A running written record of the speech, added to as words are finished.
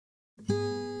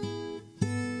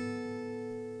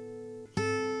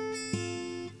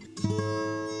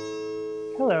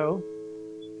Hello,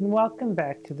 and welcome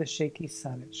back to the Shakey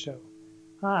Sonnet Show.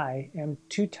 I am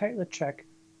Tootight Lautrec,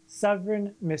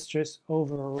 Sovereign Mistress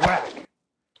over Rack.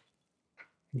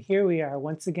 And here we are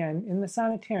once again in the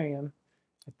Sonnetarium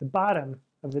at the bottom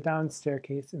of the down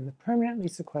staircase in the permanently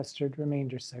sequestered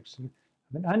remainder section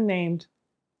of an unnamed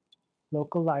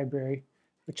local library,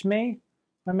 which may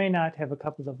or may not have a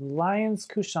couple of lions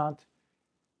couchant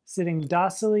sitting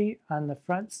docilely on the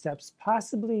front steps,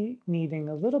 possibly needing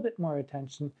a little bit more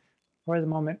attention, for the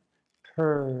moment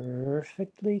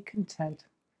perfectly content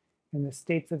in the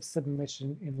states of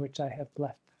submission in which I have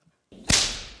left them.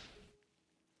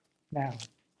 Now,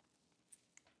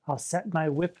 I'll set my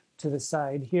whip to the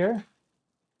side here.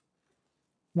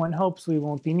 One hopes we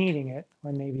won't be needing it,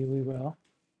 or maybe we will.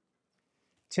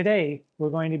 Today, we're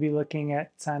going to be looking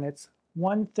at sonnets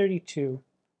 132,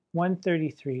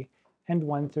 133, and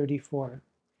 134.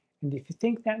 And if you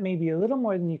think that may be a little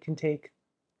more than you can take,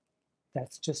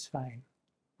 that's just fine.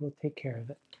 We'll take care of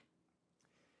it.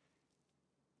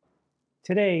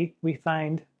 Today, we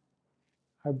find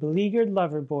our beleaguered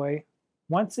lover boy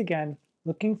once again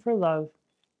looking for love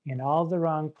in all the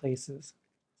wrong places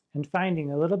and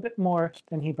finding a little bit more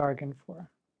than he bargained for.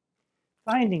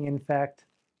 Finding, in fact,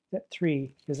 that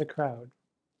 3 is a crowd.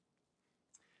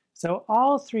 So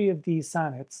all 3 of these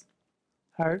sonnets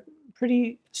are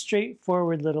pretty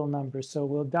straightforward little numbers, so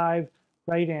we'll dive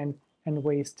right in and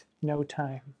waste no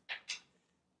time.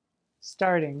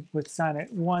 Starting with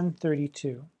sonnet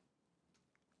 132.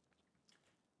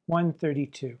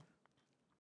 132.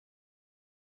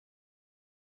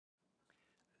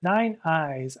 Thine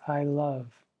eyes I love,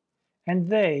 and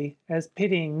they, as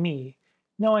pitying me,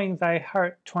 knowing thy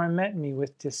heart torment me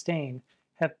with disdain,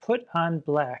 have put on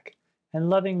black, and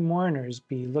loving mourners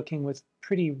be, looking with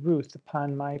pretty ruth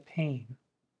upon my pain.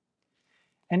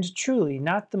 And truly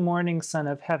not the morning sun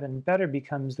of heaven better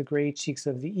becomes the grey cheeks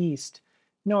of the east,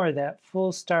 nor that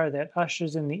full star that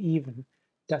ushers in the even,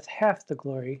 doth half the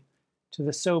glory to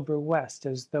the sober west,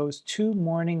 as those 2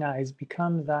 morning eyes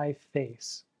become thy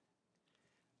face.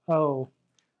 Oh,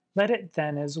 let it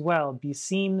then as well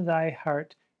beseem thy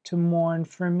heart to mourn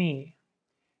for me,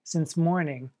 since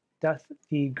mourning doth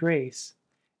thee grace,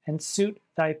 and suit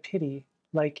thy pity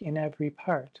like in every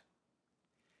part.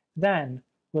 Then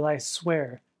will I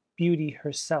swear beauty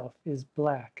herself is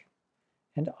black,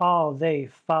 and all they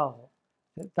foul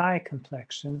that thy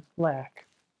complexion lack.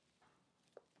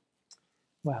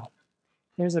 Well,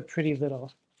 there's a pretty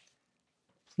little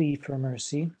plea for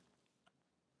mercy.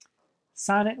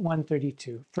 Sonnet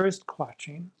 132, first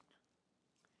quatrain.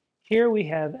 Here we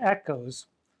have echoes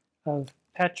of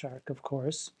Petrarch, of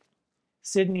course,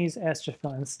 Sidney's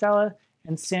Astrophel and Stella,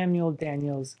 and Samuel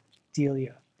Daniel's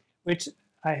Delia, which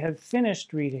I have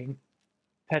finished reading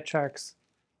Petrarch's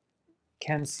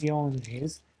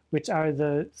Canciones, which are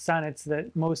the sonnets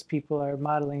that most people are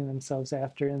modeling themselves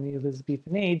after in the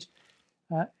Elizabethan age.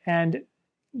 And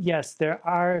yes, there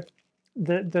are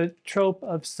the trope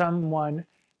of someone,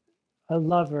 a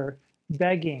lover,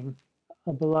 begging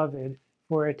a beloved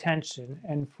for attention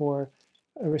and for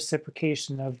a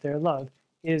reciprocation of their love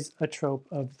is a trope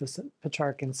of the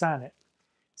Petrarchan sonnet.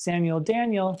 Samuel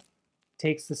Daniel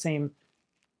takes the same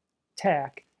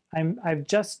tack. I've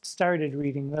just started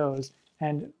reading those,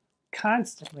 and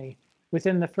constantly,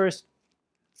 within the first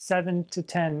 7 to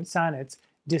 10 sonnets,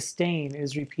 disdain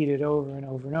is repeated over and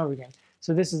over and over again.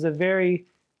 So this is a very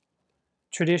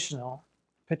traditional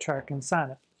Petrarchan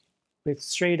sonnet with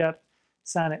straight-up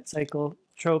sonnet cycle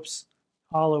tropes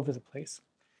all over the place.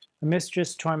 A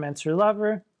mistress torments her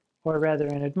lover, or rather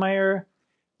an admirer,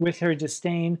 with her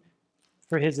disdain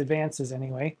for his advances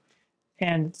anyway,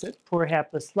 and the poor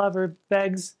hapless lover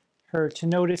begs her to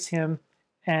notice him,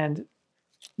 and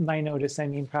by notice I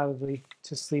mean probably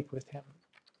to sleep with him.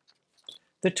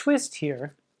 The twist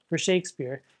here for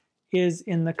Shakespeare is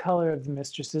in the color of the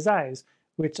mistress's eyes,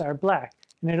 which are black,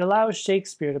 and it allows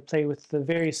Shakespeare to play with the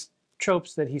various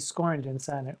tropes that he scorned in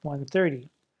sonnet 130.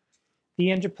 The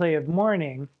interplay of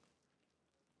mourning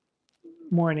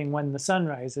when the sun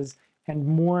rises, and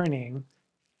mourning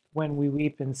when we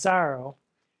weep in sorrow,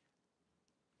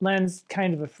 lends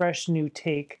kind of a fresh new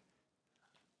take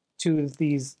to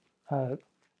these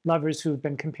lovers who've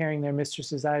been comparing their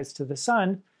mistress's eyes to the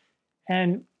sun.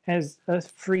 And as a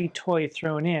free toy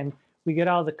thrown in, we get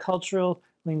all the cultural,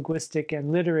 linguistic,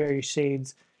 and literary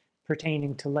shades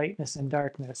pertaining to lightness and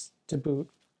darkness to boot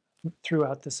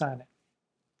throughout the sonnet.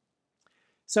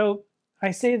 So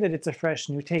I say that it's a fresh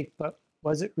new take, but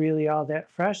was it really all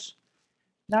that fresh?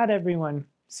 Not everyone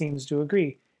seems to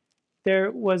agree.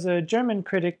 There was a German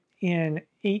critic in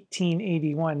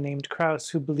 1881 named Krauss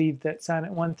who believed that Sonnet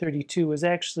 132 was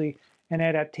actually an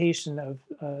adaptation of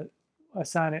a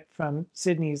sonnet from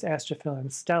Sidney's Astrophil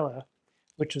and Stella,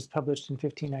 which was published in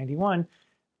 1591,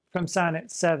 from Sonnet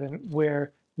 7,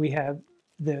 where we have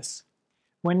this.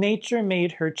 When nature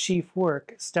made her chief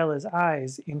work, Stella's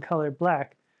eyes, in color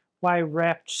black, why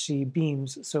wrapped she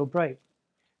beams so bright?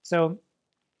 So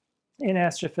in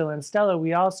Astrophil and Stella,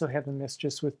 we also have a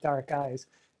mistress with dark eyes.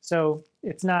 So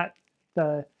it's not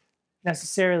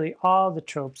necessarily all the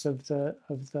tropes of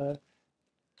the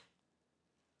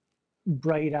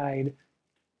bright-eyed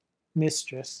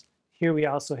mistress. Here we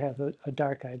also have a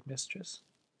dark-eyed mistress.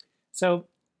 So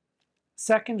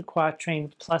second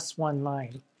quatrain plus one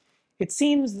line. It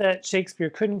seems that Shakespeare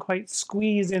couldn't quite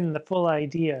squeeze in the full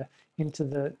idea into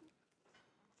the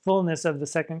fullness of the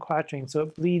second quatrain, so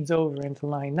it bleeds over into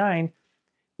line 9,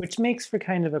 which makes for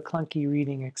kind of a clunky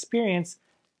reading experience,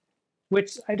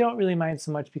 which I don't really mind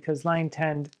so much because line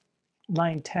 10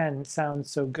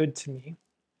 sounds so good to me.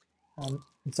 And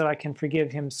so I can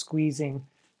forgive him squeezing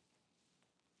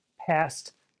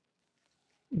past,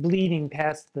 bleeding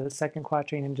past the second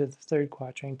quatrain into the third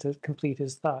quatrain to complete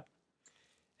his thought.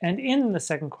 And in the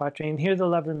second quatrain, here the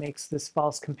lover makes this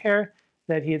false compare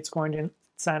that he had scorned in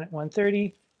Sonnet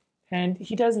 130, and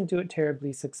he doesn't do it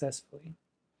terribly successfully.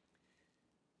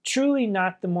 Truly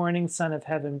not the morning sun of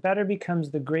heaven, better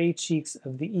becomes the gray cheeks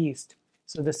of the east.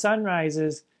 So the sun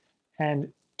rises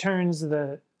and turns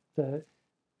the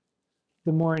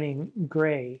morning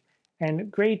gray. And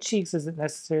gray cheeks isn't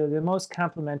necessarily the most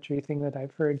complimentary thing that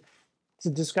I've heard to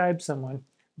describe someone,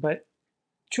 but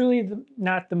truly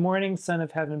not the morning sun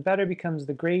of heaven, better becomes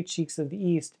the gray cheeks of the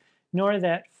east, nor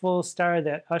that full star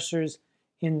that ushers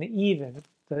in the even,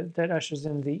 that ushers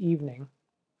in the evening.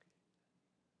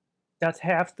 Doth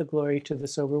half the glory to the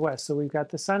sober west. So we've got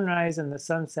the sunrise and the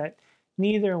sunset.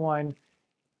 Neither one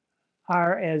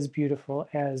are as beautiful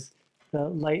as the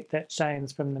light that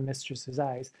shines from the mistress's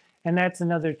eyes. And that's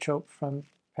another trope from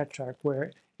Petrarch,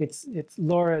 where it's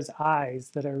Laura's eyes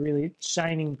that are really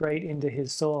shining bright into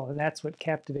his soul, and that's what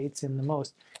captivates him the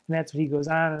most. And that's what he goes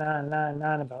on and on and on and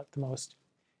on about the most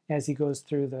as he goes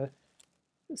through the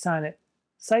sonnet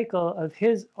cycle of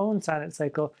his own sonnet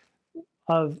cycle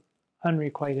of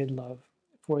unrequited love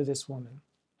for this woman.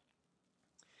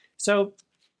 So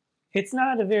it's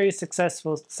not a very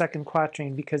successful second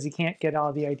quatrain because he can't get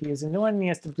all the ideas into one, and he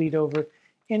has to bleed over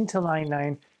into line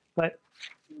 9, but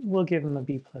we'll give him a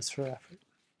B+ for effort.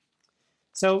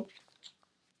 So,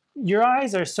 your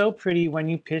eyes are so pretty when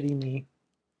you pity me,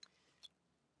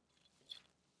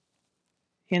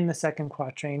 in the second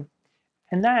quatrain.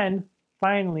 And then,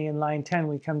 finally, in line 10,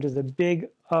 we come to the big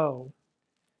O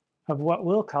of what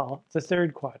we'll call the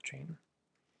third quatrain.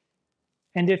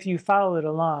 And if you follow it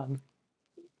along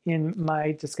in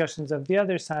my discussions of the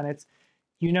other sonnets,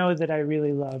 you know that I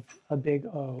really love a big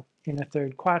O in a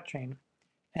third quatrain.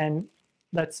 And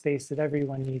let's face it,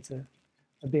 everyone needs a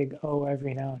big O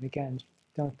every now and again,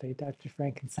 don't they, Dr.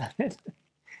 Frankenstein?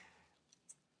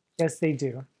 Yes, they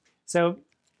do. So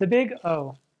the big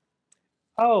O.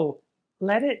 Oh,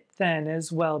 let it then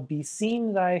as well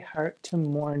beseem thy heart to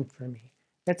mourn for me.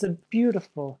 That's a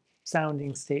beautiful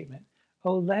sounding statement.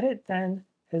 Oh, let it then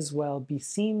as well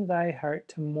beseem thy heart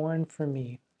to mourn for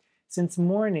me, since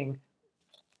mourning,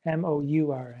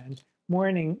 M-O-U-R-N,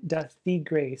 mourning doth thee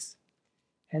grace,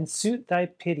 and suit thy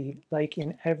pity like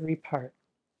in every part.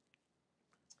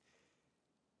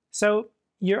 So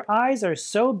your eyes are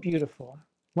so beautiful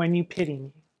when you pity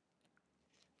me.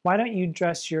 Why don't you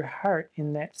dress your heart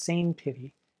in that same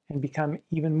pity and become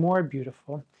even more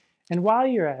beautiful? And while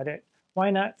you're at it,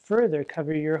 why not further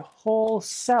cover your whole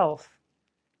self,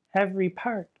 every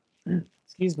part,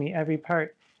 excuse me, every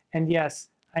part, and yes,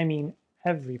 I mean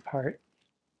every part,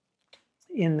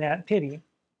 in that pity?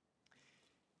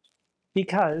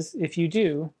 Because if you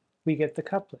do, we get the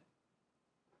couplet.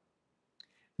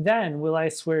 Then will I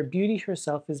swear beauty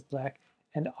herself is black,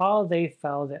 and all they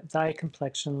foul that thy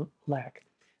complexion lack.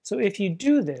 So if you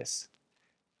do this,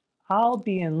 I'll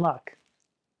be in luck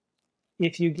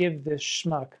if you give this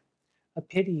schmuck a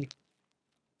pity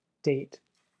date.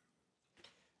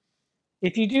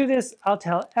 If you do this, I'll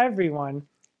tell everyone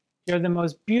you're the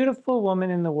most beautiful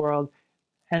woman in the world,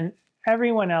 and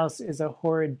everyone else is a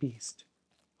horrid beast,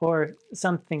 or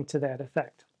something to that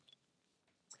effect.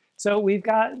 So we've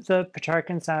got the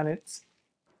Petrarchan sonnets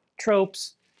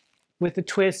tropes with a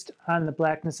twist on the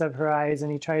blackness of her eyes,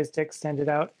 and he tries to extend it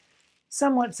out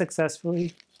somewhat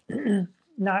successfully,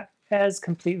 not as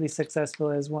completely successful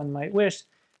as one might wish,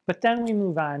 but then we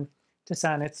move on to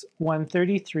sonnets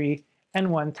 133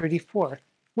 and 134,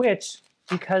 which,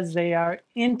 because they are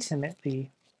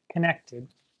intimately connected,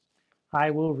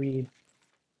 I will read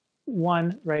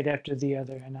one right after the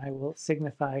other, and I will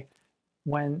signify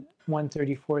when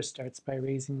 134 starts by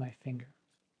raising my finger.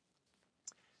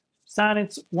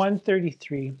 Sonnets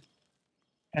 133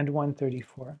 and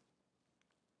 134.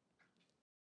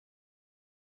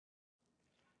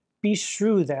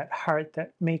 Beshrew that heart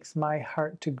that makes my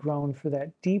heart to groan for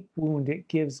that deep wound it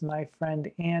gives my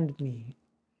friend and me.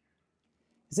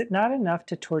 Is it not enough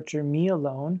to torture me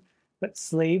alone, but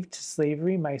slave to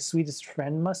slavery my sweetest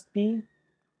friend must be?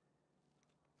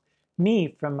 Me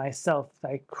from myself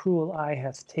thy cruel eye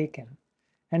hath taken,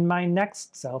 and my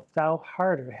next self thou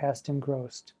harder hast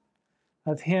engrossed.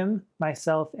 Of him,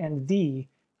 myself, and thee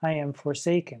I am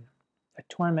forsaken, a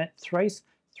torment thrice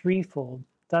threefold,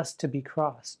 thus to be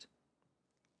crossed.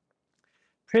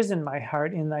 Prison my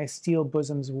heart in thy steel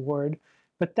bosom's ward,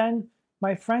 but then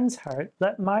my friend's heart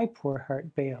let my poor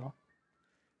heart bail.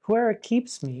 Whoe'er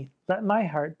keeps me, let my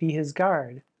heart be his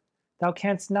guard. Thou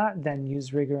canst not then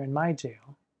use rigor in my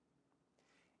jail.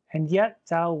 And yet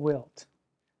thou wilt,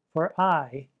 for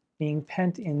I, being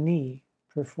pent in thee,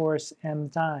 perforce am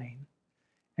thine,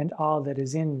 and all that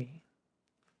is in me.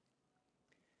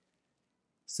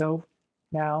 So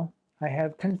now I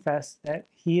have confessed that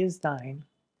he is thine,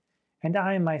 and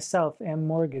I myself am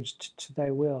mortgaged to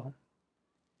thy will.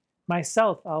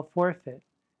 Myself I'll forfeit,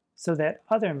 so that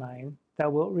other mine thou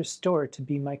wilt restore to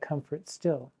be my comfort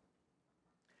still.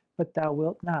 But thou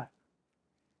wilt not,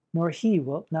 nor he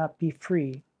wilt not be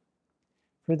free,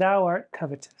 for thou art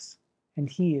covetous, and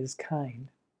he is kind.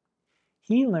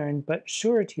 He learned but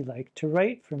surety-like to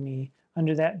write for me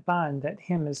under that bond that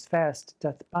him as fast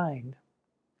doth bind.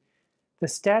 The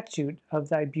statute of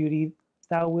thy beauty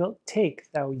thou wilt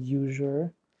take, thou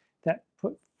usurer, that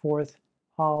put forth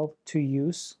all to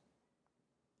use,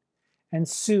 and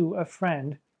sue a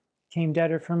friend came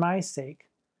debtor for my sake,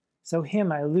 so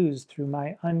him I lose through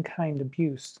my unkind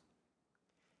abuse.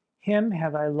 Him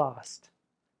have I lost,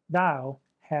 thou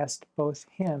hast both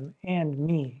him and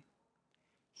me.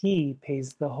 He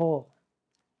pays the whole,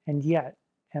 and yet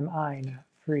am I not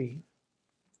free.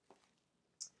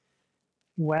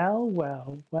 Well,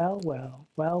 well, well, well,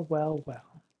 well, well,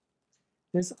 well.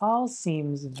 This all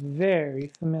seems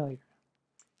very familiar.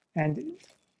 And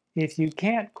if you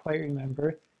can't quite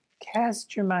remember,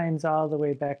 cast your minds all the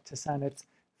way back to Sonnets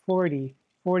 40,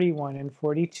 41, and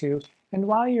 42. And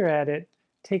while you're at it,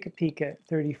 take a peek at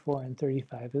 34 and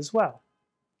 35 as well.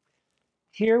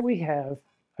 Here we have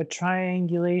a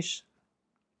triangulation.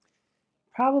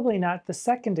 Probably not the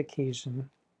second occasion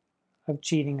of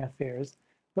cheating affairs,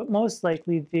 but most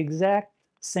likely the exact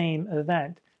same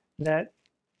event that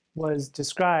was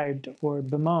described or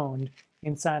bemoaned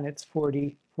in Sonnets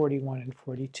 40, 41, and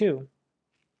 42.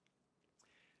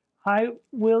 I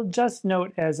will just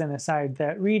note as an aside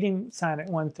that reading Sonnet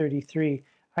 133,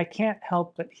 I can't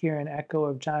help but hear an echo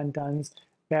of John Donne's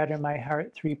Batter My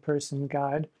Heart, Three-Person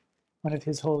God, one of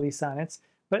his holy sonnets.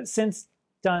 But since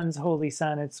Donne's holy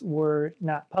sonnets were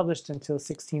not published until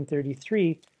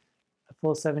 1633, a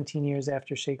full 17 years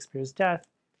after Shakespeare's death,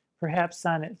 perhaps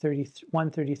Sonnet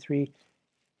 133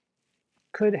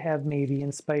 could have maybe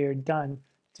inspired Donne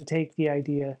to take the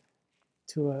idea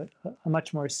to a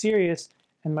much more serious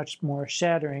and much more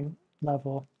shattering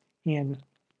level in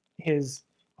his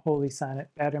holy sonnet,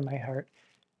 Batter My Heart,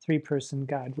 Three-Person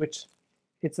God, which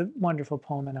it's a wonderful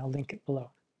poem and I'll link it below.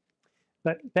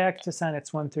 But back to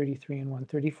Sonnets 133 and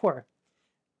 134.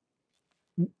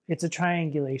 It's a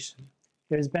triangulation.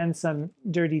 There's been some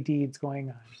dirty deeds going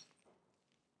on.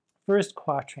 First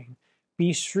quatrain,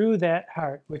 beshrew that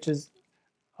heart, which is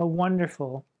a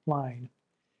wonderful line,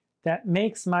 that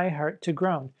makes my heart to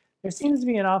groan. There seems to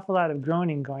be an awful lot of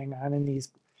groaning going on in these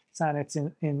sonnets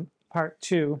in part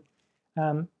 2.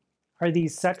 Are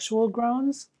these sexual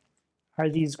groans? Are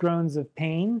these groans of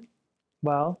pain?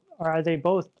 Well, or are they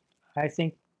both? I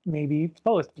think maybe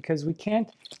both, because we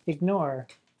can't ignore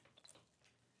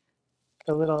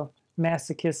the little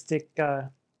masochistic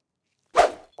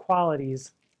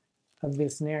qualities of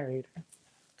this narrator,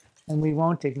 and we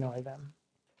won't ignore them.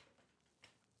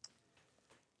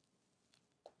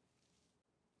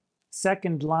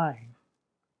 Second line,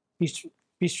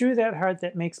 beshrew that heart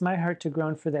that makes my heart to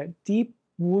groan for that deep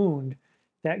wound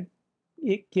that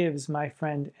it gives my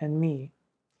friend and me.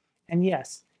 And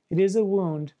yes, it is a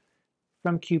wound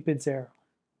from Cupid's arrow.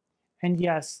 And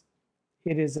yes,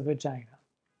 it is a vagina.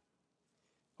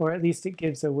 Or at least it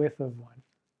gives a whiff of one.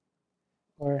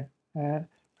 Or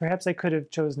perhaps I could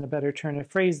have chosen a better turn of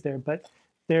phrase there, but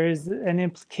there is an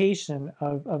implication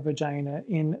of a vagina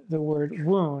in the word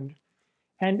wound.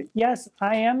 And yes,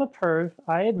 I am a perv,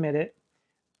 I admit it,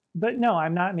 but no,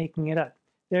 I'm not making it up.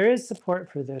 There is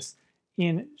support for this.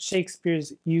 in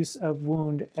Shakespeare's use of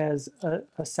wound as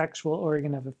a sexual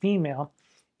organ of a female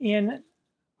in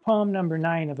poem number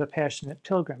 9 of A Passionate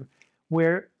Pilgrim,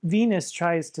 where Venus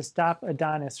tries to stop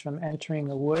Adonis from entering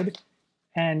a wood.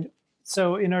 And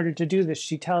so in order to do this,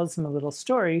 she tells him a little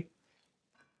story,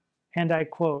 and I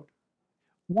quote,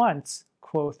 "Once,"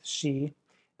 quoth she,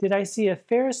 "did I see a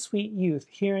fair sweet youth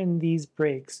here in these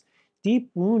brakes, deep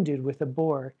wounded with a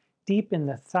boar, deep in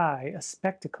the thigh, a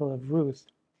spectacle of ruth.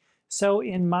 So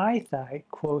in my thigh,"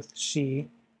 quoth she,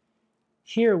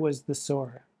 "here was the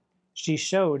sore." She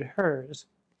showed hers.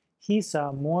 He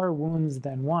saw more wounds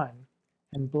than one,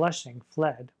 and blushing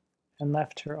fled, and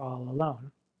left her all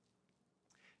alone.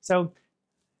 So,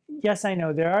 yes, I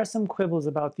know there are some quibbles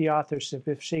about the authorship,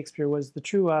 if Shakespeare was the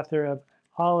true author of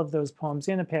all of those poems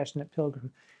in A Passionate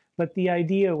Pilgrim, but the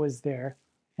idea was there,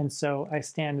 and so I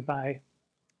stand by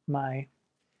my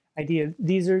idea.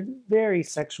 These are very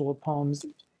sexual poems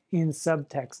in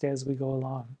subtext as we go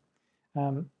along.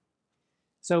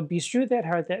 So beshrew that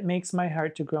heart that makes my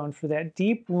heart to groan, for that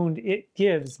deep wound it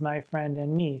gives my friend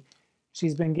and me.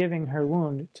 She's been giving her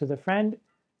wound to the friend,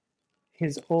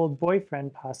 his old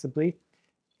boyfriend possibly,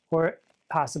 or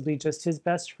possibly just his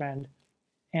best friend,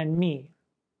 and me.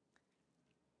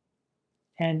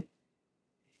 And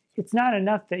it's not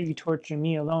enough that you torture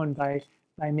me alone by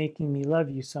making me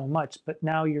love you so much, but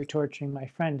now you're torturing my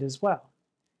friend as well.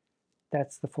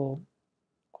 That's the full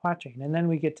quatrain. And then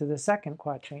we get to the second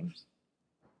quatrain.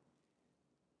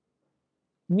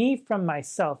 "Me from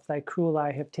myself thy cruel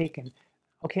eye have taken."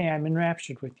 Okay, I'm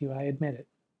enraptured with you, I admit it.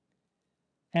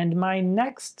 "And my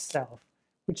next self,"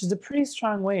 which is a pretty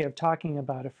strong way of talking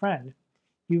about a friend.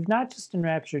 You've not just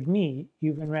enraptured me,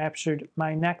 you've enraptured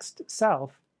my next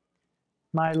self,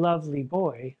 my lovely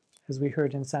boy, as we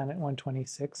heard in Sonnet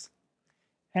 126.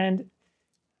 And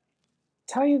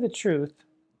tell you the truth,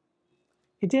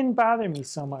 it didn't bother me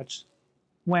so much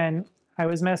when I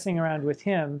was messing around with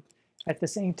him at the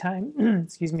same time,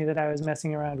 excuse me, that I was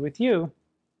messing around with you.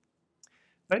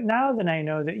 But now that I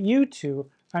know that you two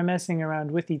are messing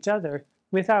around with each other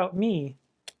without me,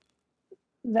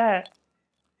 that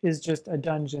is just a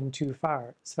dungeon too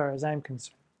far, as far as I'm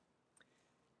concerned.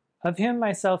 "Of him,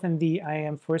 myself, and thee I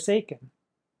am forsaken.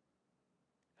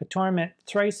 A torment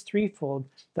thrice threefold,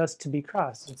 thus to be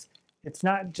crossed." It's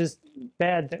not just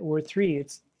bad that we're three,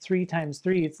 it's 3 times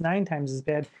 3, it's 9 times as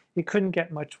bad. It couldn't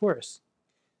get much worse.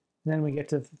 And then we get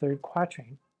to the third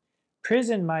quatrain.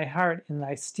 "Prison my heart in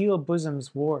thy steel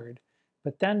bosom's ward,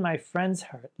 but then my friend's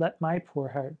heart, let my poor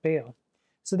heart bail."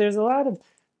 So there's a lot of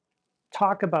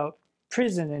talk about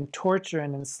prison and torture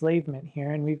and enslavement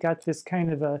here, and we've got this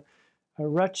kind of a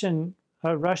Russian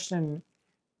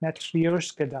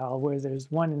Matryoshka doll where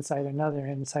there's one inside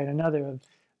another of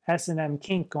S&M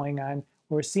kink going on,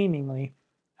 or seemingly.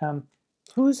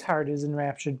 Whose heart is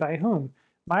enraptured by whom?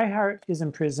 My heart is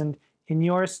imprisoned in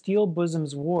your steel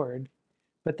bosom's ward,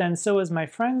 but then so is my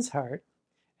friend's heart,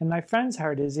 and my friend's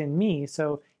heart is in me,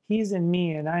 so he's in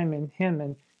me and I'm in him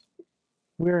and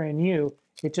we're in you.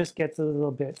 It just gets a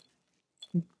little bit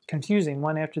confusing,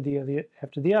 one after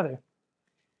the other.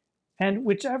 And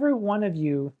whichever one of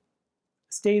you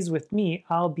stays with me,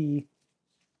 I'll be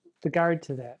the guard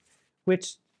to that.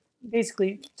 Which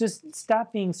basically, just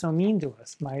stop being so mean to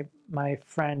us, my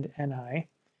friend and I.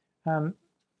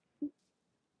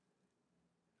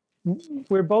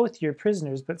 We're both your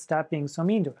prisoners, but stop being so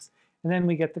mean to us. And then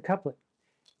we get the couplet.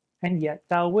 "And yet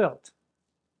thou wilt."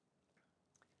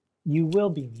 You will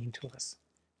be mean to us.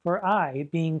 "For I,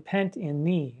 being pent in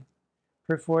thee,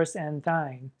 perforce and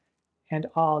thine, and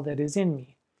all that is in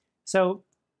me." So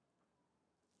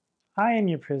I am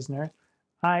your prisoner.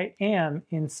 I am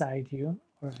inside you,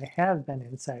 or I have been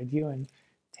inside you, and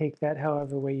take that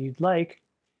however way you'd like.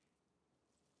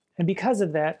 And because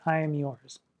of that, I am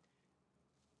yours.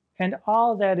 And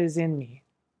all that is in me,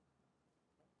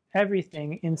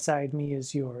 everything inside me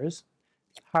is yours.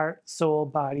 Heart, soul,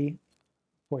 body,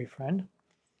 boyfriend,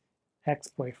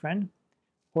 ex-boyfriend.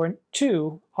 Or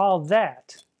 2, all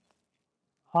that,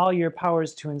 all your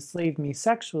powers to enslave me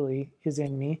sexually is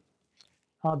in me.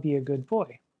 I'll be a good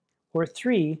boy. Or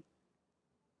 3,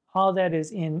 all that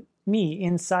is in me,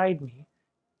 inside me.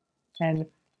 And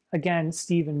again,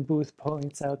 Stephen Booth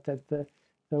points out that the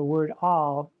word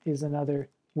all is another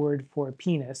word for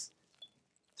penis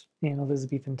in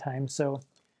Elizabethan times. So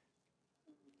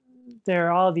there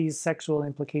are all these sexual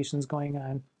implications going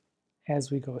on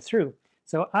as we go through.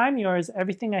 So I'm yours,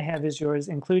 everything I have is yours,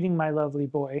 including my lovely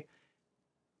boy,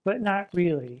 but not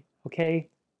really, okay?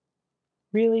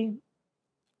 Really?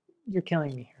 You're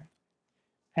killing me here.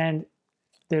 And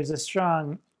there's a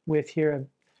strong whiff here of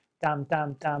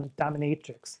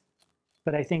dominatrix.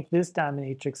 but I think this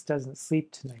dominatrix doesn't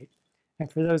sleep tonight. And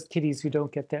for those kiddies who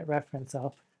don't get that reference,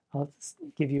 I'll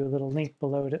give you a little link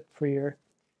below for your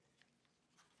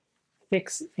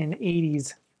fix in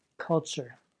 80s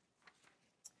culture.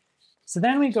 So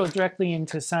then we go directly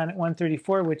into Sonnet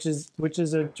 134, which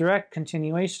is a direct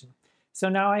continuation. So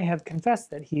now I have confessed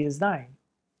that he is thine.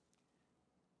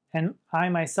 And I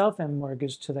myself am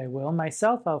mortgaged to thy will,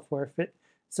 myself I'll forfeit,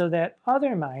 so that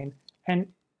other mine,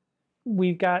 and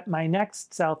we've got my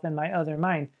next self and my other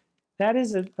mine. That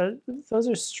is those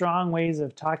are strong ways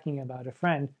of talking about a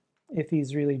friend, if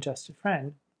he's really just a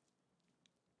friend.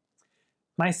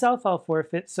 Myself I'll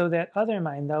forfeit, so that other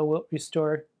mine thou wilt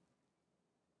restore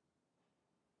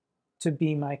to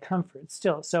be my comfort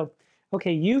still. So,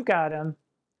 okay, you've got him,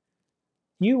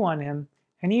 you want him,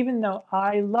 and even though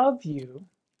I love you,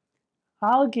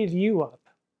 I'll give you up.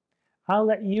 I'll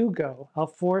let you go. I'll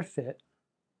forfeit.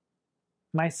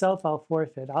 Myself I'll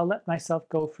forfeit. I'll let myself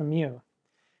go from you.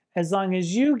 As long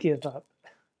as you give up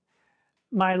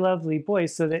my lovely boy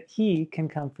so that he can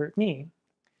comfort me,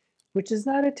 which is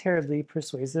not a terribly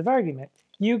persuasive argument.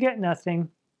 You get nothing,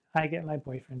 I get my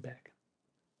boyfriend back.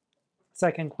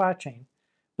 Second quatrain,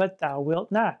 but thou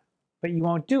wilt not, but you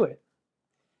won't do it.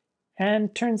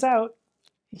 And turns out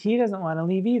he doesn't want to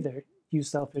leave either, you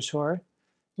selfish whore.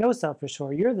 No selfish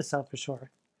whore, you're the selfish whore.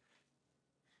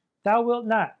 Thou wilt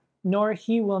not, nor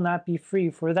he will not be free,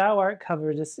 for thou art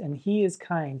covetous and he is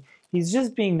kind. He's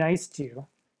just being nice to you.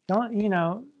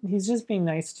 He's just being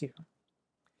nice to you.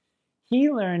 He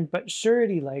learned but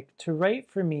surety-like to write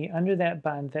for me under that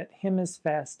bond that him as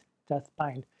fast doth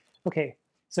bind. Okay,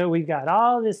 so we've got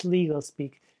all this legal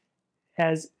speak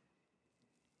as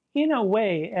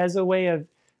a way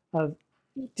of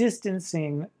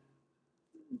distancing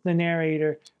the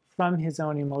narrator from his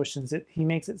own emotions. He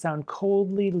makes it sound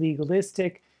coldly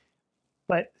legalistic,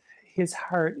 but his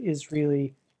heart is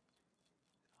really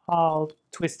all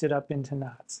twisted up into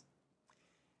knots.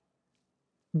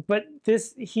 But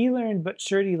this, he learned but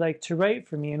surety like to write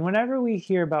for me. And whenever we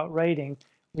hear about writing,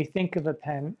 we think of a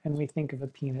pen and we think of a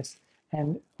penis,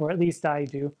 or at least I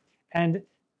do. And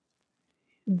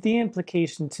the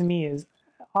implication to me is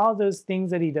all those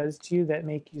things that he does to you that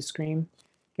make you scream,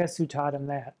 guess who taught him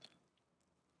that?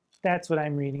 That's what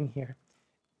I'm reading here.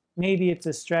 Maybe it's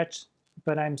a stretch,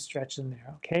 but I'm stretching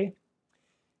there, okay?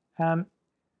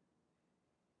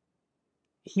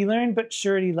 He learned but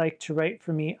surety like to write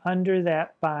for me under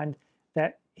that bond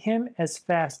that him as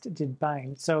fast did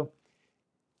bind. So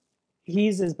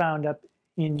he's as bound up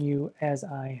in you as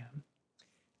I am.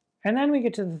 And then we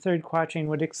get to the third quatrain,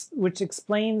 which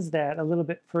explains that a little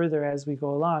bit further as we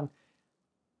go along.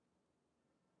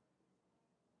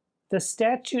 The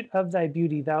statute of thy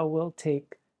beauty thou wilt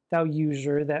take, thou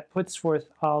usurer, that puts forth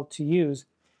all to use.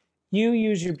 You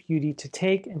use your beauty to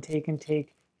take and take and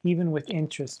take, even with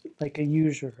interest, like a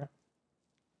usurer.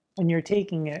 And you're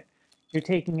taking it, you're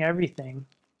taking everything.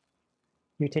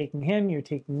 You're taking him, you're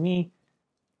taking me,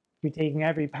 you're taking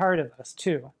every part of us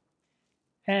too.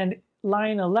 And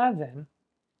line 11,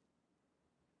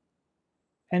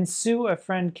 and sue a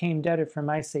friend came debtor for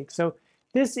my sake. So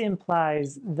this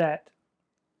implies that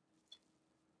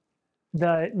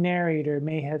the narrator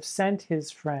may have sent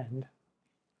his friend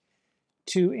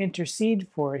to intercede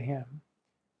for him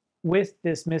with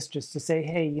this mistress to say,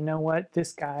 hey, you know what,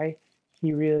 this guy,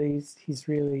 he's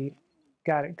really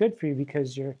got it good for you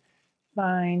because you're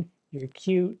fine, you're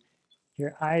cute,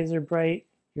 your eyes are bright,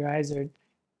 your eyes are,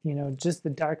 just the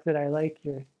dark that I like,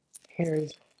 your hair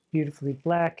is beautifully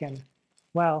black, and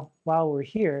while we're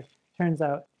here, turns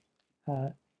out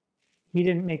he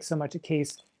didn't make so much a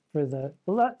case for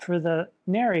the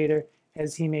narrator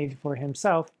as he made for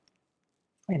himself,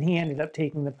 and he ended up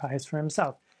taking the prize for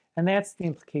himself. And that's the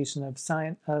implication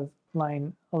of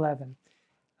line 11.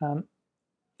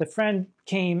 The friend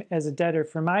came as a debtor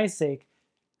for my sake,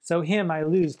 so him I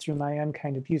lose through my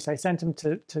unkind abuse. I sent him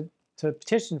to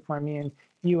petition for me, and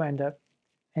you end up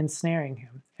ensnaring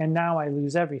him, and now I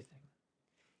lose everything.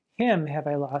 Him have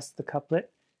I lost, the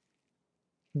couplet.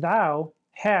 Thou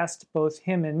hast both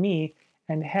him and me,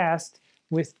 and hast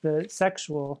with the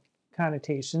sexual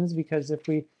connotations, because if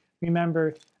we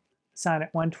remember Sonnet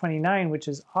 129, which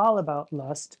is all about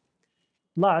lust,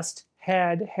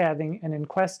 having, and in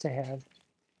quest to have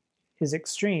is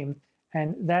extreme,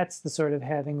 and that's the sort of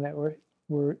having that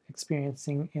we're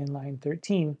experiencing in line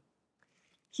 13.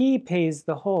 He pays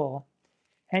the whole,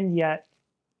 and yet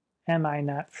am I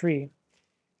not free?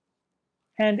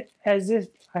 And as if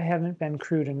I haven't been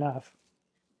crude enough,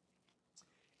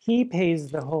 he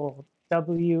pays the whole,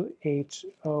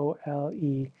 W-H-O-L-E,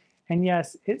 and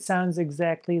yes, it sounds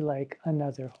exactly like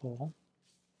another whole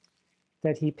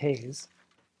that he pays.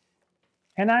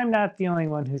 And I'm not the only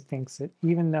one who thinks it,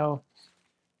 even though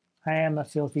I am a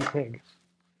filthy pig.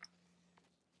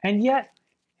 And yet,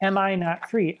 am I not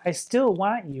free? I still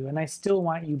want you, and I still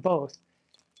want you both.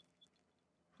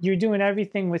 You're doing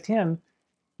everything with him,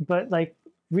 but like,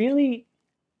 really,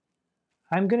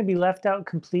 I'm going to be left out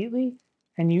completely,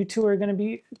 and you two are going to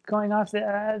be going off.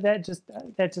 That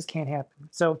just can't happen.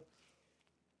 So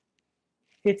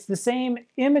it's the same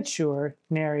immature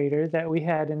narrator that we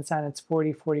had in Sonnets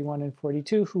 40, 41, and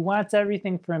 42, who wants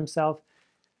everything for himself,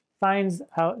 finds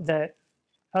out that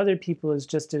other people is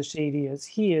just as shady as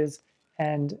he is,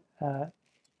 and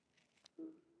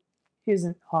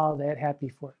isn't all that happy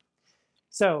for it.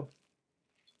 So,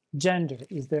 gender.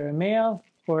 Is there a male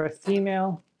or a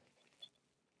female?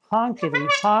 Honkity,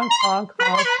 honk, honk,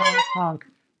 honk, honk, honk.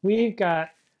 We've got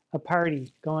a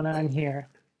party going on here.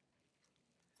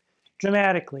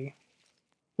 Dramatically.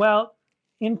 Well,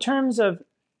 in terms of,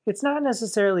 it's not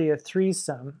necessarily a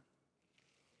threesome.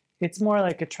 It's more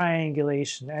like a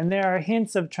triangulation. And there are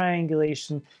hints of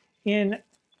triangulation in,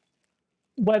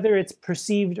 whether it's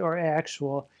perceived or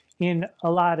actual, in a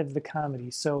lot of the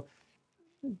comedies. So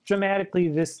dramatically,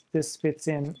 this fits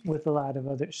in with a lot of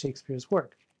other Shakespeare's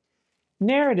work.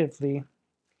 Narratively,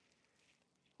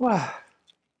 well,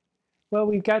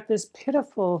 we've got this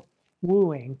pitiful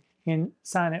wooing in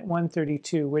Sonnet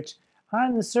 132, which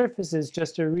on the surface is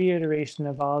just a reiteration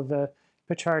of all the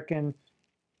Petrarchan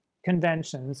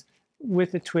conventions,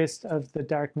 with a twist of the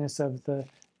darkness of the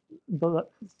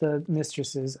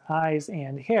mistress's eyes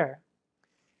and hair,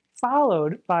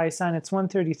 followed by Sonnets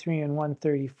 133 and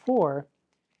 134,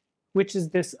 which is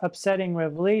this upsetting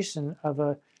revelation of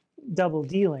a double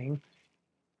dealing,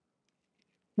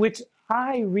 which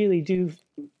I really do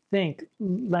think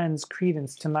lends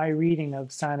credence to my reading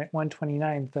of Sonnet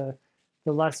 129, the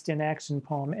lust in action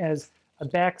poem, as a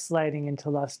backsliding into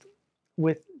lust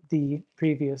with the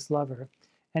previous lover,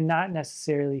 and not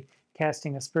necessarily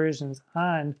casting aspersions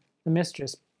on the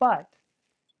mistress. But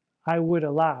I would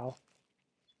allow,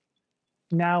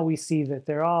 now we see that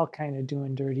they're all kind of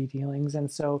doing dirty dealings, and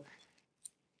so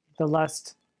the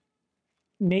lust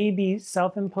may be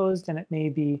self-imposed, and it may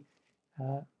be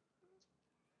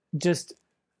just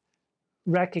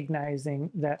recognizing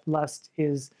that lust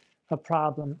is a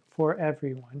problem for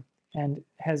everyone and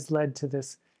has led to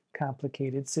this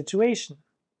complicated situation.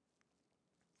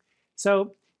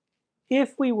 So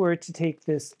if we were to take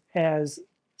this as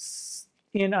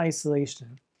in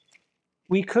isolation,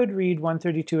 we could read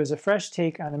 132 as a fresh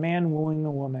take on a man wooing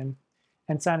a woman,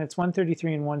 and Sonnets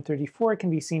 133 and 134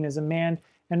 can be seen as a man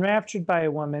enraptured by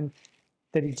a woman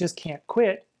that he just can't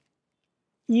quit,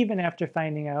 even after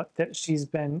finding out that she's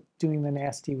been doing the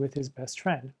nasty with his best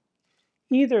friend.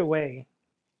 Either way,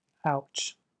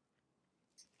 ouch.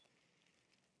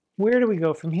 Where do we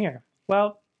go from here?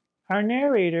 Well, our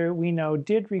narrator, we know,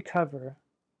 did recover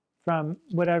from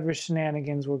whatever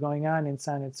shenanigans were going on in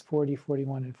Sonnets 40,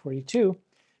 41, and 42,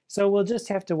 so we'll just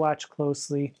have to watch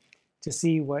closely to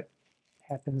see what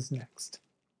happens next.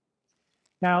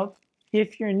 Now,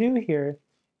 if you're new here,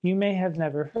 you may have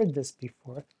never heard this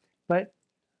before, but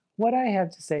what I have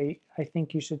to say, I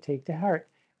think you should take to heart.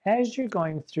 As you're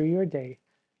going through your day,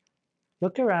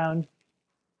 look around,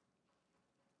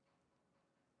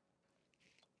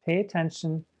 pay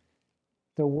attention.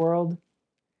 The world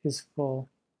is full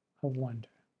of wonder.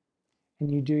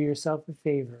 And you do yourself a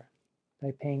favor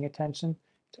by paying attention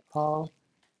to all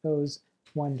those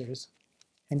wonders.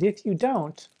 And if you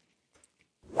don't,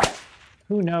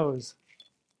 who knows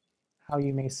how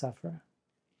you may suffer.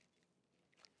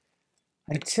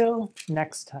 Until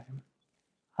next time,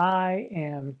 I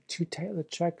am Tootight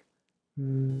Lautrec.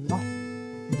 Mwah,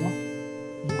 mwah,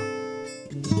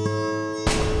 mwah.